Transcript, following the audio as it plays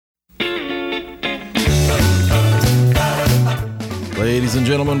Ladies and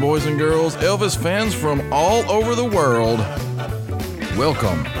gentlemen, boys and girls, Elvis fans from all over the world,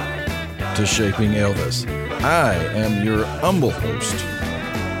 welcome to Shaping Elvis. I am your humble host,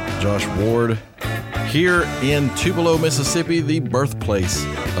 Josh Ward, here in Tupelo, Mississippi, the birthplace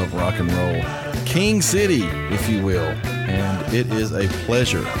of rock and roll. King City, if you will. And it is a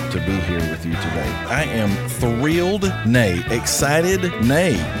pleasure to be here with you today. I am thrilled, nay, excited,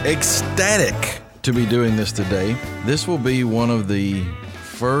 nay, ecstatic to be doing this today. This will be one of the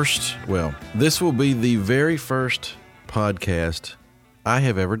first, this will be the very first podcast I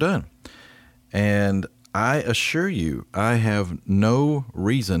have ever done. And I assure you, I have no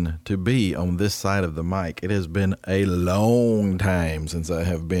reason to be on this side of the mic. It has been a long time since I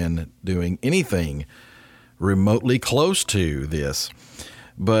have been doing anything remotely close to this.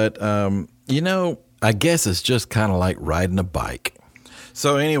 But, I guess it's just kind of like riding a bike.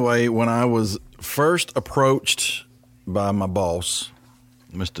 So anyway, when I was first approached by my boss,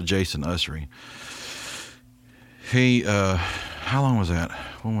 Mr. Jason Ussery, he, how long was that?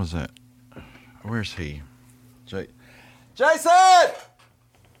 When was that? Where's he? Jason!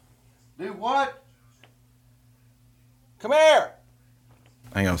 Do what? Come here!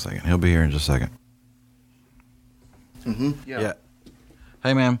 Hang on a second. He'll be here in just a second. Mm-hmm. Yeah.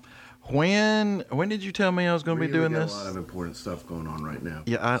 Hey, ma'am. When did you tell me I was going to be doing this? A lot of important stuff going on right now.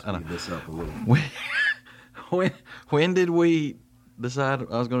 Yeah, I know. Speed this up a little. When did we decide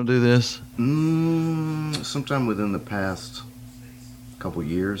I was going to do this? Sometime within the past couple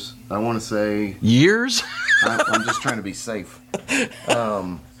years. I want to say years. I'm just trying to be safe.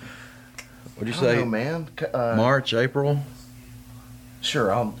 What'd you say? I don't know, man. March, April.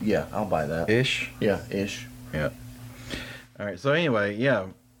 Sure. I'll buy that. Ish. Yeah, ish. Yeah. All right. So anyway, yeah.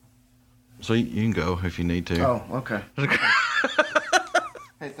 So you can go if you need to. Oh, okay.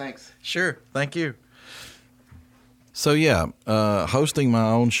 Hey, thanks. Sure. Thank you. So yeah, hosting my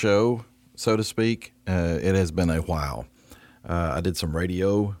own show, so to speak, it has been a while. I did some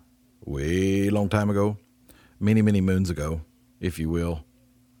radio way long time ago, many, many moons ago, if you will,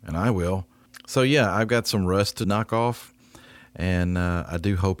 and I will. So yeah, I've got some rust to knock off, and I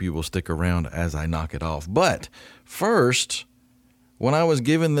do hope you will stick around as I knock it off. But first, when I was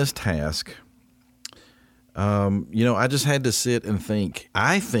given this task, I just had to sit and think.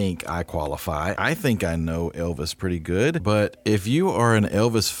 I think I qualify. I think I know Elvis pretty good. But if you are an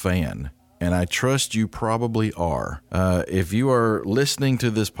Elvis fan, and I trust you probably are, if you are listening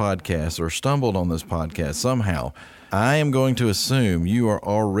to this podcast or stumbled on this podcast somehow, I am going to assume you are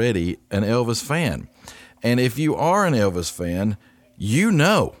already an Elvis fan. And if you are an Elvis fan, you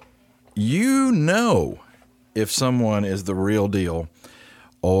know if someone is the real deal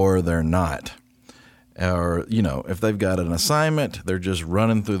or they're not. Or, if they've got an assignment, they're just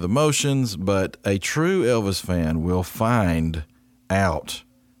running through the motions. But a true Elvis fan will find out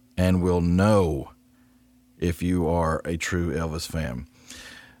and will know if you are a true Elvis fan.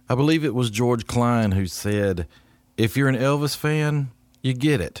 I believe it was George Klein who said, if you're an Elvis fan, you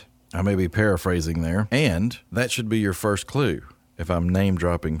get it. I may be paraphrasing there. And that should be your first clue. If I'm name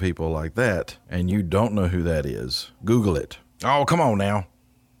dropping people like that and you don't know who that is, Google it. Oh, come on now.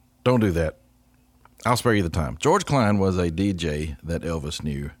 Don't do that. I'll spare you the time. George Klein was a DJ that Elvis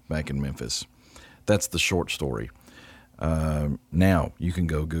knew back in Memphis. That's the short story. Now you can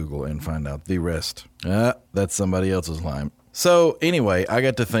go Google and find out the rest. That's somebody else's line. So anyway, I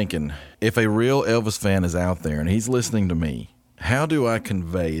got to thinking, if a real Elvis fan is out there and he's listening to me, how do I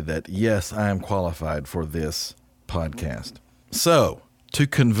convey that, yes, I am qualified for this podcast? So to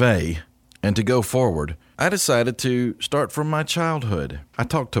convey and to go forward, I decided to start from my childhood. I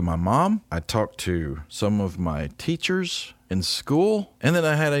talked to my mom. I talked to some of my teachers in school. And then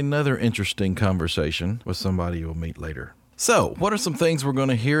I had another interesting conversation with somebody you'll meet later. So, what are some things we're going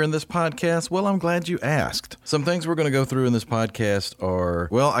to hear in this podcast? Well, I'm glad you asked. Some things we're going to go through in this podcast are,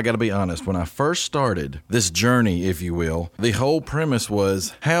 I got to be honest. When I first started this journey, if you will, the whole premise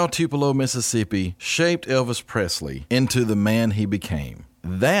was how Tupelo, Mississippi shaped Elvis Presley into the man he became.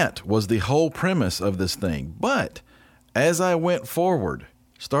 That was the whole premise of this thing. But as I went forward,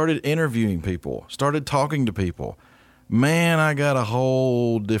 started interviewing people, started talking to people, man, I got a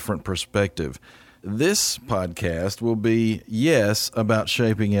whole different perspective. This podcast will be, yes, about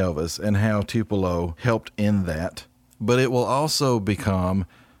shaping Elvis and how Tupelo helped in that, but it will also become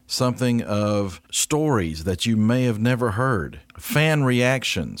something of stories that you may have never heard, fan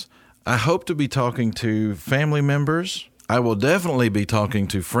reactions. I hope to be talking to family members. I will definitely be talking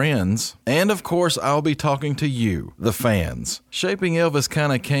to friends. And of course, I'll be talking to you, the fans. Shaping Elvis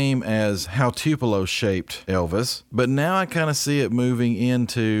kind of came as how Tupelo shaped Elvis, but now I kind of see it moving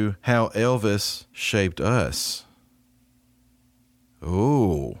into how Elvis shaped us.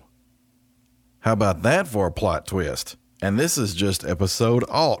 Ooh. How about that for a plot twist? And this is just episode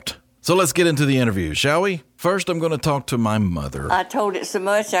alt. So let's get into the interview, shall we? First, I'm going to talk to my mother. I told it so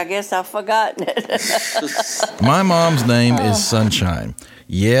much, I guess I've forgotten it. My mom's name is Sunshine.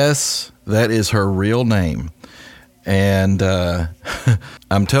 Yes, that is her real name. And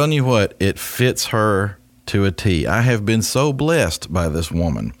I'm telling you what, it fits her to a T. I have been so blessed by this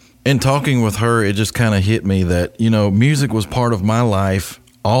woman. In talking with her, it just kind of hit me that, music was part of my life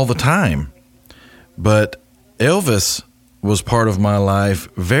all the time. But Elvis was part of my life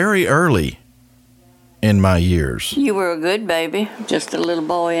very early in my years. You were a good baby, just a little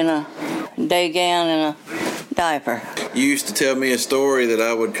boy in a day gown and a diaper. You used to tell me a story that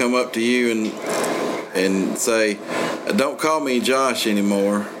I would come up to you and say, "Don't call me Josh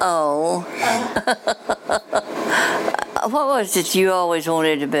anymore." Oh. What was it you always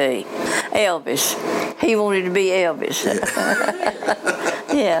wanted to be? Elvis. He wanted to be Elvis.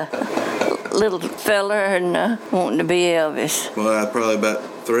 Yeah. Little fella and wanting to be Elvis. Well, I was probably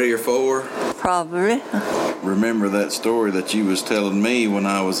about 3 or 4. Probably. Remember that story that you was telling me when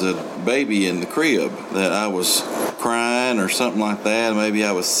I was a baby in the crib, that I was crying or something like that. Maybe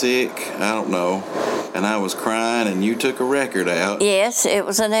I was sick. I don't know. And I was crying, and you took a record out. Yes, it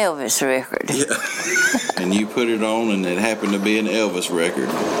was an Elvis record. Yeah. And you put it on, and it happened to be an Elvis record.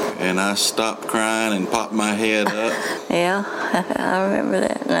 And I stopped crying and popped my head up. Yeah, I remember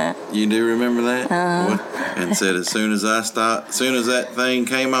that now. You do remember that? Uh-huh. And said as soon as that thing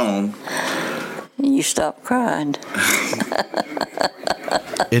came on, you stopped crying.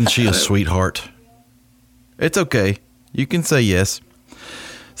 Isn't she a sweetheart? It's okay. You can say yes.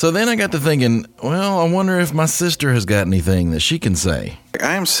 So then I got to thinking, well, I wonder if my sister has got anything that she can say.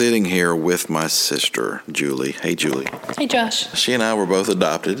 I am sitting here with my sister, Julie. Hey, Julie. Hey, Josh. She and I were both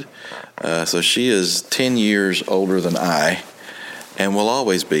adopted. So she is 10 years older than I and will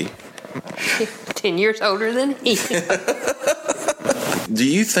always be. 10 years older than me. Do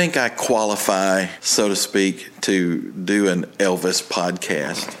you think I qualify, so to speak, to do an Elvis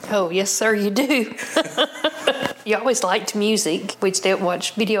podcast? Oh, yes, sir, you do. You always liked music. We'd stay and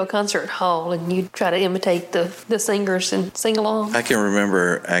watch Video Concert Hall, and you'd try to imitate the singers and sing along. I can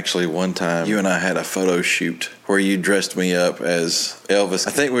remember actually one time you and I had a photo shoot where you dressed me up as Elvis.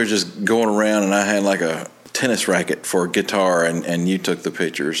 I think we were just going around, and I had like a tennis racket for a guitar, and you took the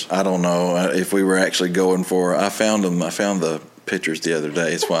pictures. I don't know if we were actually going for. I found the pictures the other day.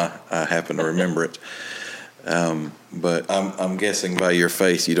 That's why I happen to remember it. But I'm guessing by your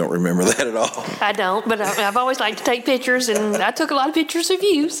face you don't remember that at all. I don't, but I've always liked to take pictures, and I took a lot of pictures of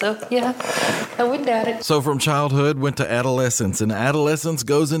you, so yeah, I wouldn't doubt it. So from childhood went to adolescence, and adolescence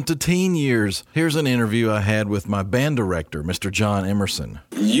goes into teen years. Here's an interview I had with my band director, Mr. John Emerson.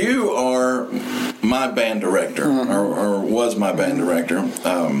 You are my band director, or was my band director,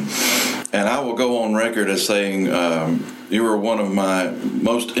 and I will go on record as saying you were one of my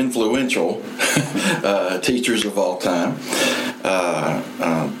most influential teachers of all time.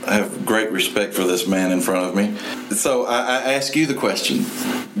 I have great respect for this man in front of me. So I ask you the question,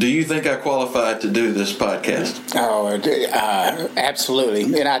 do you think I qualify to do this podcast? Oh,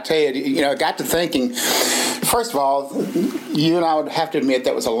 absolutely. And I tell you, I got to thinking, first of all, you and I would have to admit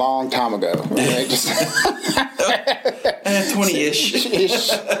that was a long time ago.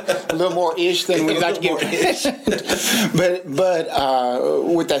 20-ish. A little more ish than we'd like to get. But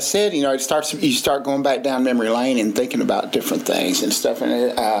with that said, you start going back down memory lane and thinking about different things and stuff.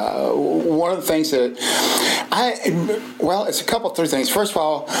 And one of the things that it's a couple, 3 things. First of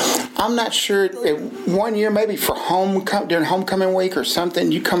all, I'm not sure. One year, maybe for during homecoming week or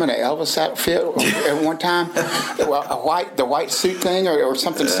something, you come in an Elvis outfit at one time, the white suit thing or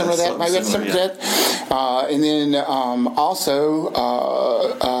something similar to that. Maybe that's something like that. And then also,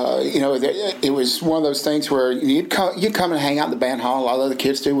 it was one of those things where you'd come and hang out in the band hall. A lot of other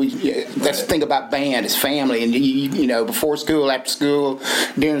kids do. That's the thing about band is family, and you before school, after school,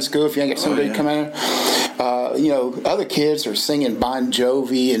 during school, if you ain't got somebody to come in. Other kids are singing Bon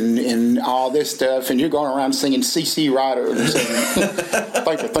Jovi and all this stuff, and you're going around singing C.C. Ryder and saying,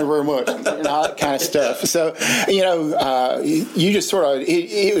 thank you very much, and all that kind of stuff. So, you just sort of,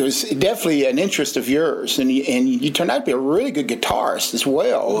 it was definitely an interest of yours, and you turned out to be a really good guitarist as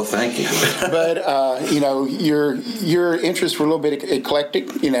well. Well, thank you. But, your interests were a little bit eclectic.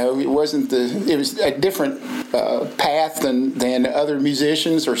 It was a different path than other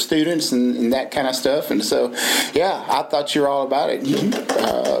musicians or students and that kind of stuff. And so yeah, I thought you were all about it. You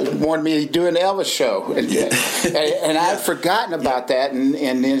wanted me to do an Elvis show, and I'd forgotten about that,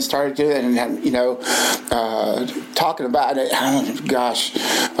 and then started doing it, and talking about it.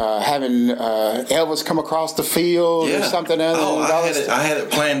 Having Elvis come across the field or something. I had it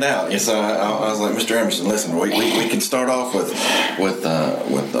planned out. So I was like, Mr. Emerson, listen, we can start off with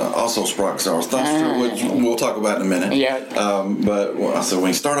also Sprock Stars Thunder, which we'll talk about in a minute. Yeah. But I said, when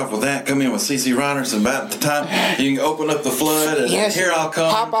you start off with that, come in with C.C. Reiners, and about the time you can open up the flood, and here I'll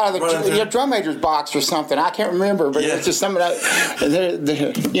come. Pop out of your drum major's box or something. I can't remember, but it's just something that,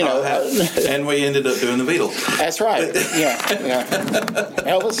 and we ended up doing the Beatles. That's right. Yeah.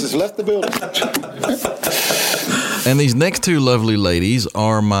 Elvis has left the building. And these next two lovely ladies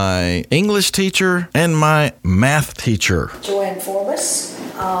are my English teacher and my math teacher. Joanne Forbes.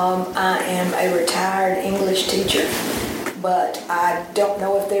 I am a retired English teacher, but I don't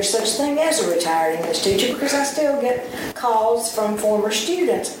know if there's such thing as a retired English teacher because I still get calls from former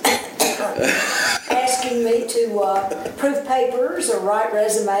students asking me to prove papers or write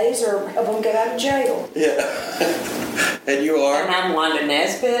resumes or help them get out of jail. Yeah. And you are? And I'm Wanda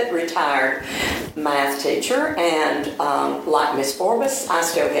Nesbitt, retired math teacher, and like Miss Forbes, I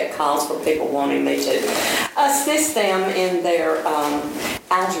still get calls from people wanting me to assist them in their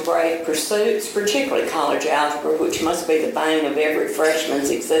algebraic pursuits, particularly college algebra, which must be the bane of every freshman's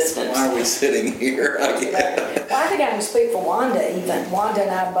existence. Why are we sitting here? Well, I think I can speak for Wanda even. Wanda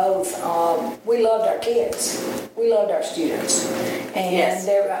and I both, we loved our kids. We loved our students. And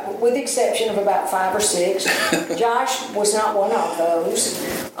there, with the exception of about 5 or 6, Josh was not one of those.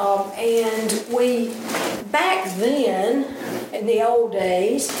 And we, back then, in the old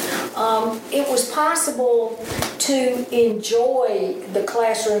days, it was possible to enjoy the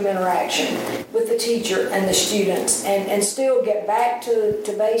classroom interaction with the teacher and the students and still get back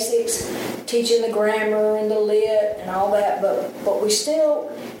to basics, teaching the grammar and the lit and all that, but we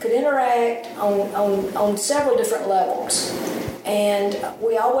still could interact on several different levels. And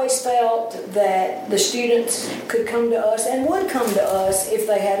we always felt that the students could come to us and would come to us if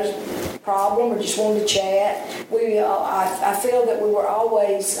they had a problem or just wanted to chat. I feel that we were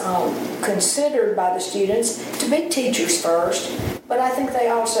always considered by the students to be teachers first, but I think they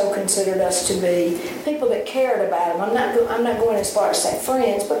also considered us to be people that cared about them. I'm not going as far as say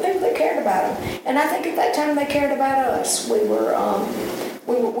friends, but people that cared about them. And I think at that time they cared about us. We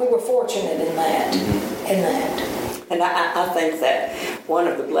were fortunate in that. And I think that one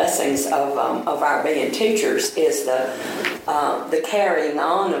of the blessings of our being teachers is the carrying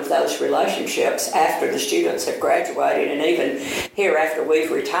on of those relationships after the students have graduated, and even here after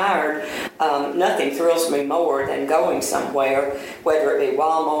we've retired. Nothing thrills me more than going somewhere, whether it be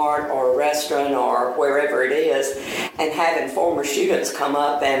Walmart or a restaurant or wherever it is, and having former students come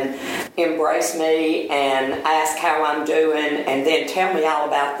up and embrace me and ask how I'm doing, and then tell me all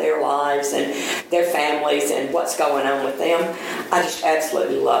about their lives and their families and what's going on with them. I just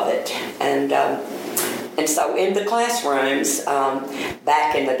absolutely love it. And so in the classrooms,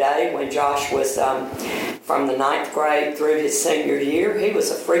 back in the day when Josh was from the 9th grade through his senior year, he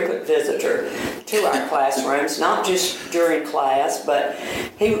was a frequent visitor to our classrooms, not just during class, but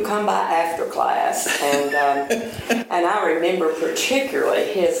he would come by after class. And I remember particularly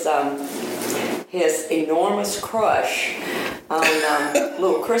his enormous crush on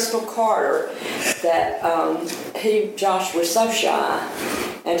little Crystal Carter, that Josh was so shy,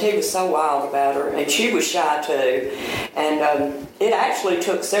 and he was so wild about her, and she was shy too. And it actually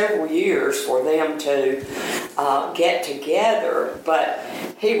took several years for them to get together, but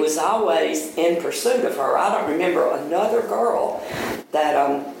he was always in pursuit of her. I don't remember another girl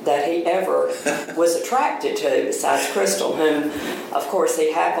that he ever was attracted to besides Crystal, whom, of course,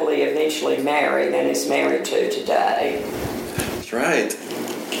 he happily eventually married and is married to today. That's right.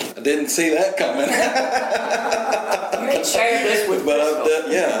 I didn't see that coming. You can share this with Crystal.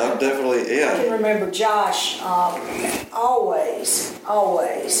 I've definitely. I can remember Josh always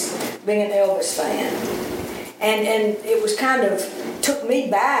being an Elvis fan. And it was kind of took me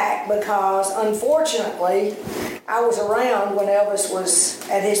back because, unfortunately, I was around when Elvis was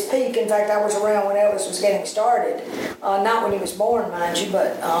at his peak. In fact, I was around when Elvis was getting started. Not when he was born, mind you,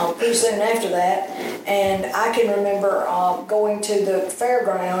 but pretty soon after that. And I can remember going to the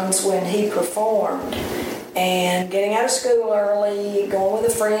fairgrounds when he performed and getting out of school early, going with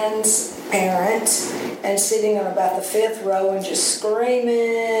a friend's parents, and sitting on about the 5th row and just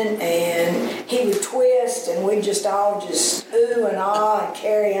screaming, and he would twist, and we'd just all just ooh and ah and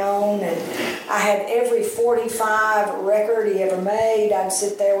carry on. And I had every 45 record he ever made. I'd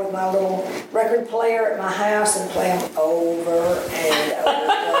sit there with my little record player at my house and play them over and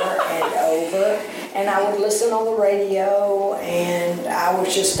over and over. And I would listen on the radio, and I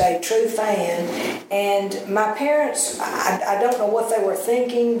was just a true fan. And my parents, I don't know what they were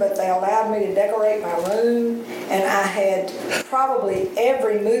thinking, but they allowed me to decorate my room, and I had probably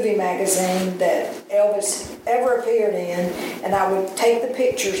every movie magazine that Elvis ever appeared in, and I would take the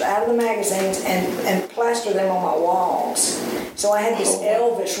pictures out of the magazines and plaster them on my walls. So I had this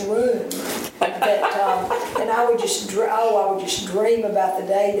Elvis room that, and I would just dream about the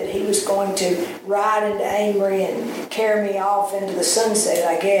day that he was going to ride into Amory and carry me off into the sunset,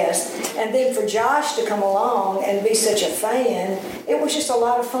 I guess. And then for Josh to come along and be such a fan, it was just a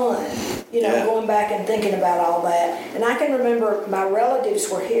lot of fun, going back and thinking about all that. And I can remember my relatives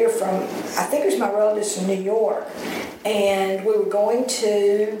were here from, I think it was my relatives from New York, and we were going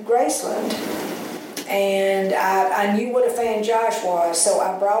to Graceland. And I knew what a fan Josh was, so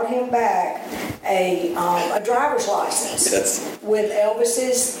I brought him back a driver's license with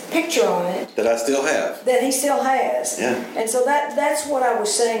Elvis's picture on it. That I still have. That he still has. Yeah. And so that's what I was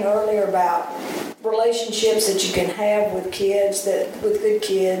saying earlier about relationships that you can have with kids, with good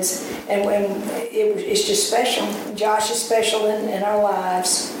kids, and it's just special. Josh is special in our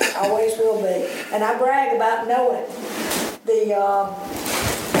lives, always will be. And I brag about knowing the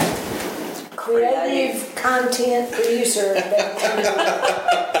creative content producer.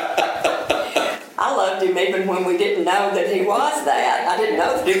 I loved him even when we didn't know that he was that. I didn't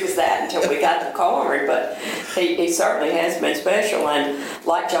know that he was that until we got the card, but he certainly has been special. And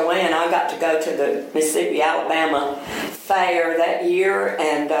like Joanne, I got to go to the Mississippi-Alabama Fair that year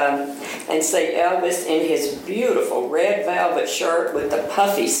and see Elvis in his beautiful red velvet shirt with the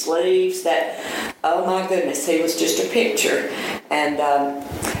puffy sleeves. Oh my goodness, he was just a picture. And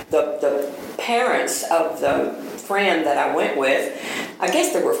the parents of the friend that I went with, I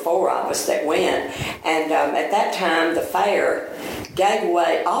guess there were 4 of us that went, and at that time the fair gave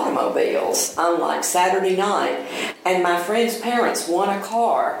away automobiles on like Saturday night, and my friend's parents won a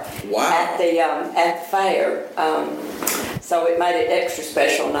car. Wow. At the fair. So it made it extra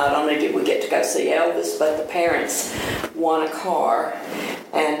special. Not only did we get to go see Elvis, but the parents won a car.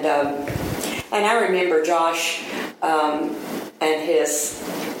 And I remember Josh and his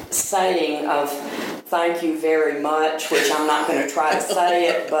saying of thank you very much, which I'm not going to try to say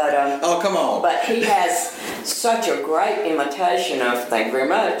it, but oh, come on. But he has such a great imitation of thank you very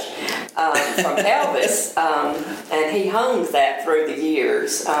much from Elvis, and he honed that through the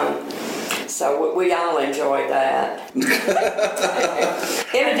years. So we all enjoyed that.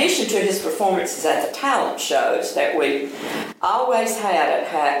 In addition to his performances at the talent shows that we always had at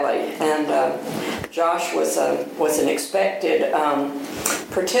Hatley, and Josh was an expected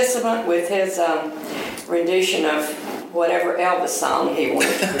participant with his rendition of whatever Elvis song he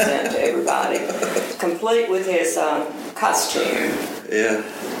wanted to present to everybody, complete with his costume. Yeah.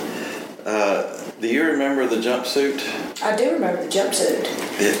 Do you remember the jumpsuit? I do remember the jumpsuit.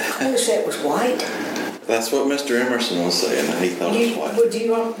 Yeah. I wish it was white. That's what Mr. Emerson was saying, that he thought it was white.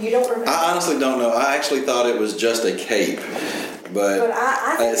 You don't remember? I honestly don't know. I actually thought it was just a cape. But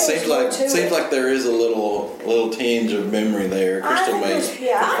I think it seems like there is a little tinge of memory there. Crystal may.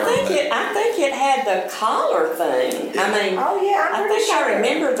 I think it had the collar thing. Yeah. I mean, I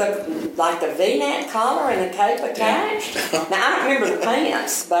remember the V-neck collar and the cape attached. Yeah. Now I don't remember the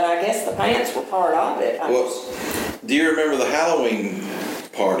pants, but I guess the pants were part of it. Do you remember the Halloween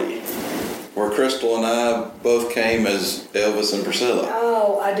party where Crystal and I both came as Elvis and Priscilla?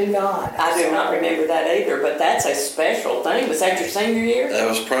 Oh, I do not. I do not remember that either, but that's a special thing. Was that your senior year? That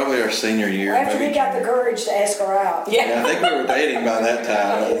was probably our senior year. After we got the courage to ask her out. Yeah. I think we were dating by that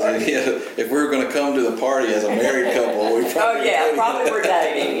time. If we were going to come to the party as a married couple, we probably were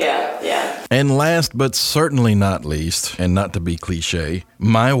dating. Yeah. And last but certainly not least, and not to be cliche,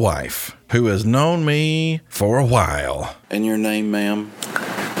 my wife, who has known me for a while. And your name, ma'am?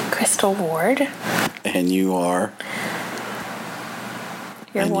 Crystal Ward. And you are?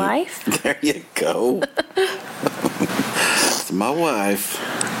 Your wife? There you go. My wife.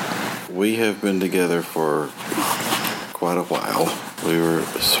 We have been together for quite a while. We were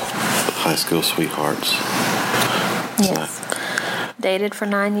high school sweethearts. Yes. Dated for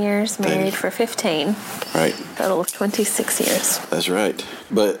 9 years, married for 15. Right. Total of 26 years. That's right.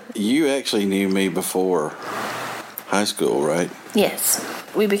 But you actually knew me before high school, right? Yes.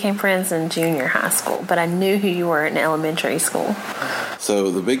 We became friends in junior high school, but I knew who you were in elementary school. So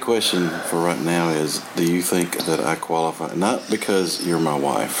the big question for right now is, do you think that I qualify, not because you're my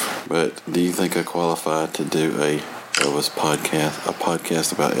wife, but do you think I qualify to do a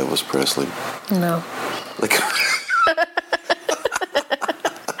podcast about Elvis Presley? No.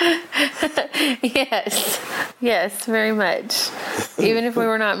 Yes, very much. Even if we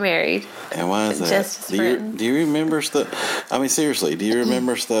were not married. And why is that? Just as friends. Do you remember stuff? I mean, seriously, do you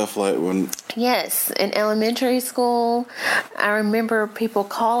remember stuff like when? Yes, in elementary school, I remember people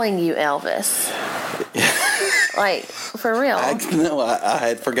calling you Elvis. Like, for real. I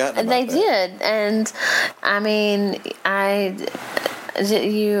had forgotten about They that. did. And, I mean, I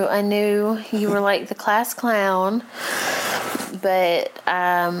knew you were like the class clown, but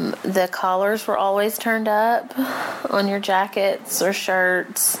the collars were always turned up on your jackets or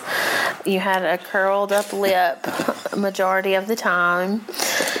shirts. You had a curled up lip majority of the time.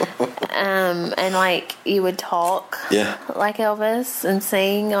 And like you would talk like Elvis and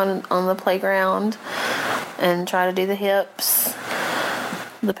sing on the playground and try to do the hips,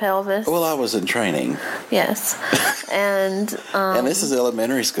 the pelvis. Well, I was in training. Yes. And this is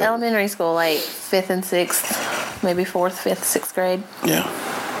elementary school. Elementary school, like 5th and 6th, maybe 4th, 5th, 6th grade. Yeah.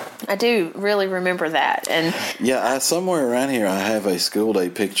 I do really remember that. And somewhere around here I have a school day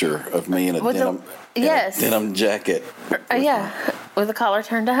picture of me in a denim jacket. With the collar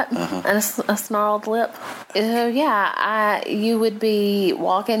turned up and a snarled lip. So you would be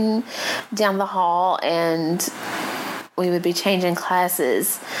walking down the hall and we would be changing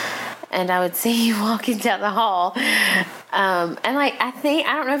classes. And I would see you walking down the hall. And like, I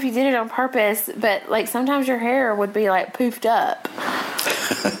don't know if you did it on purpose, but like sometimes your hair would be like poofed up.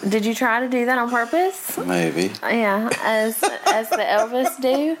 Did you try to do that on purpose? Maybe. Yeah, as the Elvis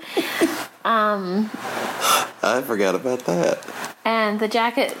do. I forgot about that. And the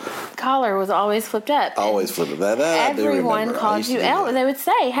jacket collar was always flipped up. Always flipped up. That I do remember. Everyone called you Elvis. They would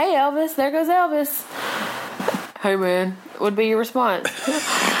say, "Hey, Elvis, there goes Elvis." "Hey, man," would be your response.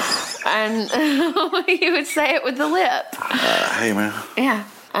 And you would say it with the lip. Hey, man. Yeah.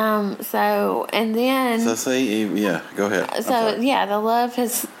 So, and then... So, see, go ahead. So, the love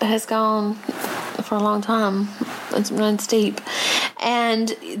has gone for a long time. It's run steep.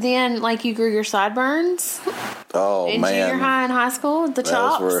 And then, like, you grew your sideburns. Oh, in man. Junior high and high school, the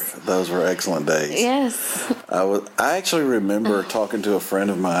chops. Those were excellent days. Yes. I actually remember talking to a friend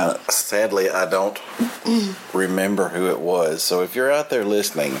of mine. Sadly, I don't remember who it was. So if you're out there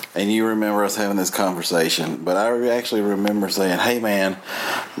listening and you remember us having this conversation, but I actually remember saying, "Hey, man,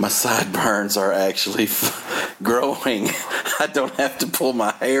 my sideburns are actually growing. I don't have to pull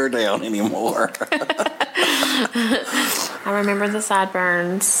my hair down anymore." I remember the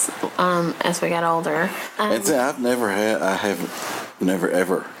sideburns as we got older. And see, I have never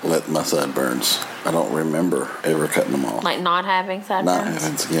ever let my sideburns. I don't remember ever cutting them off. Like not having sideburns? Not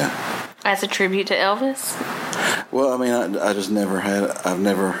having, yeah. As a tribute to Elvis? Well, I mean, I just never had.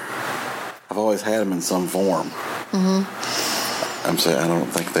 I've always had them in some form. Mm-hmm. I'm saying I don't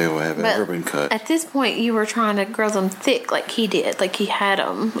think they have ever been cut. At this point, you were trying to grow them thick, like he did, like he had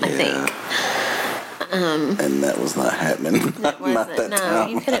them. I think. And that was not happening. Not that time.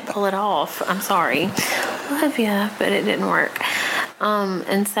 You couldn't pull it off. I'm sorry. Love you, but it didn't work.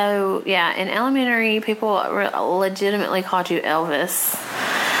 And so, in elementary, people legitimately called you Elvis.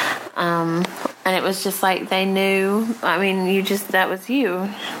 And it was just like they knew. I mean, that was you.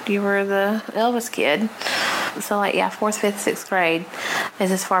 You were the Elvis kid. So, 4th, 5th, 6th grade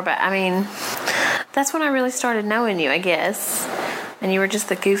is as far back. I mean, that's when I really started knowing you, I guess. And you were just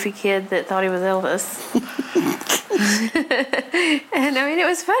the goofy kid that thought he was Elvis. And I mean, it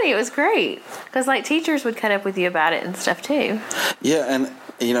was funny. It was great. Because teachers would cut up with you about it and stuff too. Yeah, and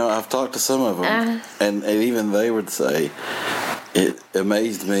I've talked to some of them, and even they would say, it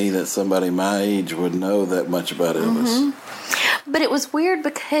amazed me that somebody my age would know that much about Elvis. Mm-hmm. But it was weird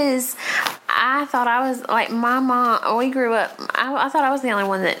because I thought I was like my mom. We grew up. I thought I was the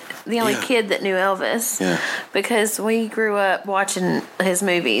only kid that knew Elvis. Yeah. Because we grew up watching his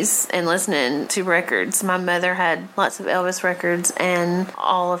movies and listening to records. My mother had lots of Elvis records and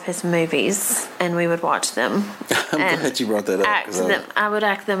all of his movies, and we would watch them. I'm glad you brought that up. I would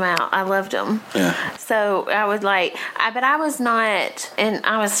act them out. I loved them. Yeah. So I would but I was not, and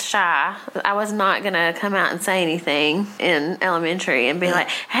I was shy. I was not gonna come out and say anything in elementary and be like,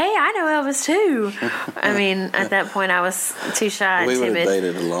 "Hey, I know Elvis too." I mean, at that point, I was too shy and timid. We would have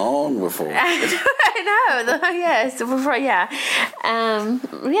dated long before. I know. Yes, before. Yeah.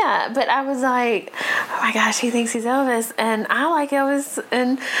 But I was like, "Oh my gosh, he thinks he's Elvis, and I like Elvis,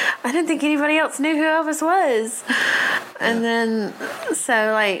 and I didn't think anybody else knew who Elvis was." And then,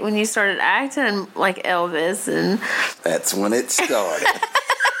 so when you started acting like Elvis, and that's when it started.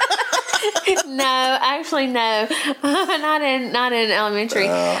 No, actually, no, not in elementary.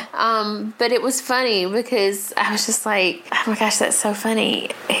 But it was funny because I was just like, "Oh my gosh, that's so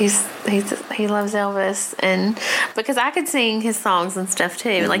funny. He's he loves Elvis, and because I could sing his songs and stuff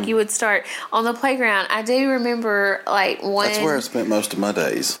too. Like you would start on the playground. I do remember like when that's where I spent most of my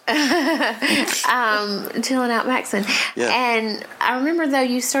days. Chilling out Maxon. Yeah. And I remember though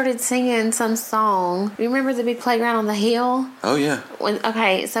you started singing some song. You remember the big playground on the hill? Oh yeah.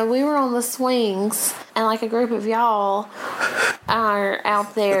 Okay, so we were on the swings, and like a group of y'all are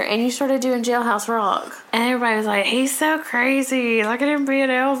out there, and you started doing Jailhouse Rock, and everybody was like, "He's so crazy! Look at him being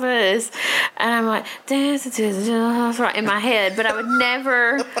Elvis!" And I'm like, "Dancing to the Jailhouse Rock" in my head, but I would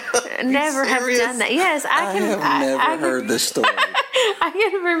never have done that. Yes, I have never heard this story. I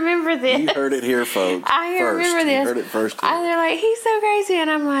can remember this. You heard it here, folks. I can remember this. You heard it first. And they're like, "He's so crazy,"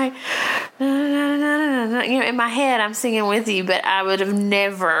 and I'm like, in my head, I'm singing with you, but I would have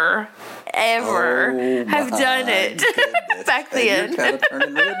never, ever have done it back then. You're kind of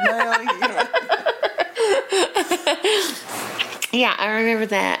turning red now. Yeah, I remember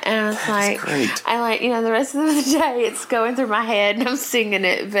that, and I was like, great. I like, the rest of the day, it's going through my head, and I'm singing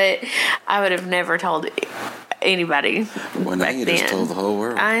it, but I would have never told anybody well, now back you then. just told the whole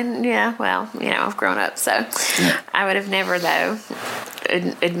world. I've grown up, so I would have never, though,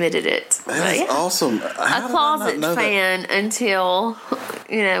 admitted it. That is awesome. A closet fan until,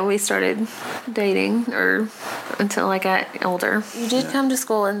 we started dating, or until I got older. You did come to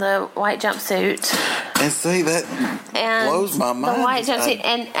school in the white jumpsuit. And see, that blows my mind. The white jumpsuit,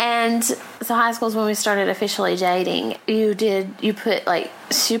 and so high school is when we started officially dating. You put like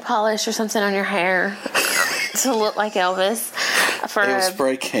shoe polish or something on your hair to look like Elvis. It was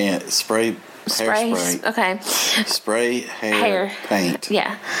spray hairspray. Okay. Spray hair paint.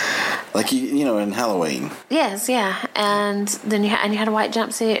 Yeah. Like in Halloween. Yes, yeah, and then you had a white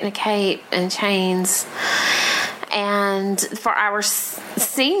jumpsuit and a cape and chains. And for our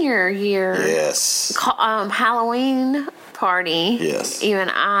senior year, yes, Halloween party, yes, you and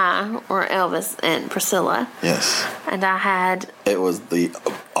I were Elvis and Priscilla. Yes, and I had. It was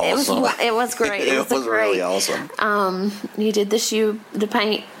awesome. It was great. It was great. Really awesome. You did the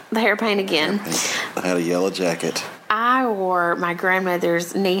hair paint again. I had a yellow jacket. I wore my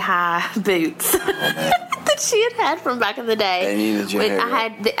grandmother's knee-high boots that she had from back in the day. And you did your hair.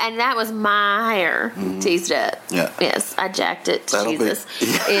 And that was my hair teased up. Yeah. Yes, I jacked it to That'll Jesus.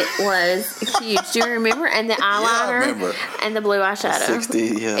 It was huge. Do you remember? And the eyeliner. Yeah, I remember. And the blue eyeshadow.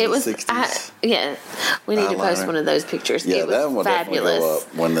 It was 60s. We need to post one of those pictures. Yeah, it was that will fabulous. Definitely go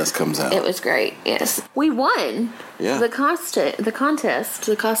up when this comes out. It was great. Yes, we won. Yeah. The costume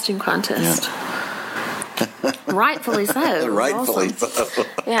contest. Yeah. Rightfully so. Rightfully so.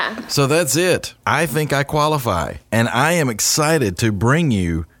 Yeah. So that's it. I think I qualify. And I am excited to bring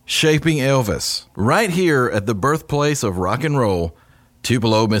you Shaping Elvis right here at the birthplace of rock and roll,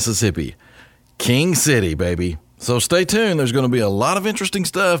 Tupelo, Mississippi. King City, baby. So stay tuned. There's going to be a lot of interesting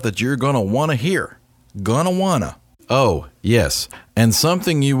stuff that you're going to want to hear. Oh, yes. And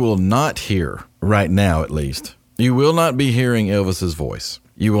something you will not hear right now, at least. You will not be hearing Elvis's voice.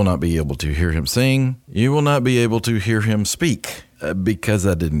 You will not be able to hear him sing. You will not be able to hear him speak because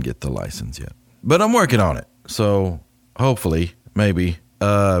I didn't get the license yet. But I'm working on it. So hopefully, maybe.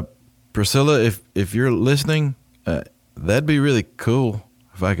 Priscilla, if you're listening, that'd be really cool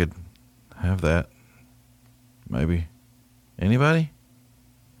if I could have that. Maybe. Anybody?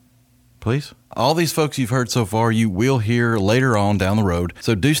 Please? All these folks you've heard so far, you will hear later on down the road.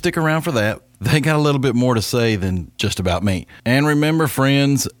 So do stick around for that. They got a little bit more to say than just about me. And remember,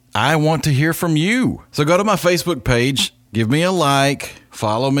 friends, I want to hear from you. So go to my Facebook page, give me a like,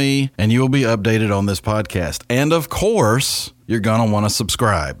 follow me, and you will be updated on this podcast. And of course, you're going to want to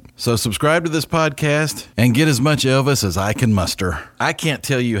subscribe. So subscribe to this podcast and get as much Elvis as I can muster. I can't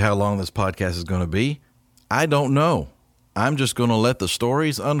tell you how long this podcast is going to be. I don't know. I'm just going to let the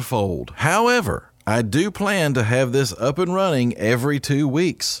stories unfold. However, I do plan to have this up and running every 2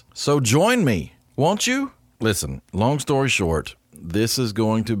 weeks. So join me, won't you? Listen, long story short, this is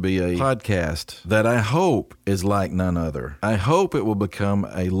going to be a podcast that I hope is like none other. I hope it will become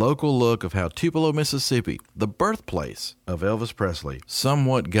a local look of how Tupelo, Mississippi, the birthplace of Elvis Presley,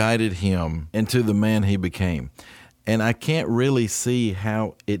 somewhat guided him into the man he became. And I can't really see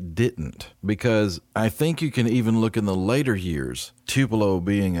how it didn't, because I think you can even look in the later years, Tupelo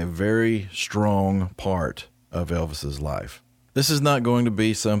being a very strong part of Elvis's life. This is not going to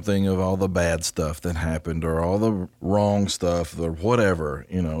be something of all the bad stuff that happened or all the wrong stuff or whatever.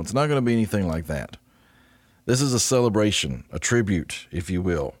 It's not going to be anything like that. This is a celebration, a tribute, if you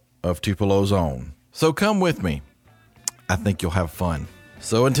will, of Tupelo's own. So come with me. I think you'll have fun.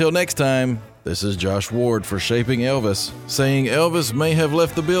 So until next time, this is Josh Ward for Shaping Elvis, saying Elvis may have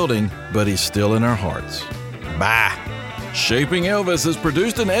left the building, but he's still in our hearts. Bye. Shaping Elvis is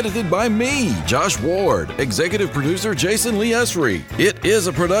produced and edited by me, Josh Ward, executive producer Jason Lee Usry. It is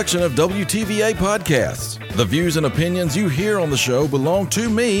a production of WTVA Podcasts. The views and opinions you hear on the show belong to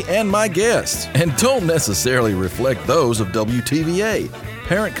me and my guests and don't necessarily reflect those of WTVA,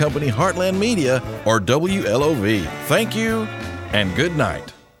 parent company Heartland Media, or WLOV. Thank you and good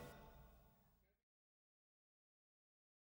night.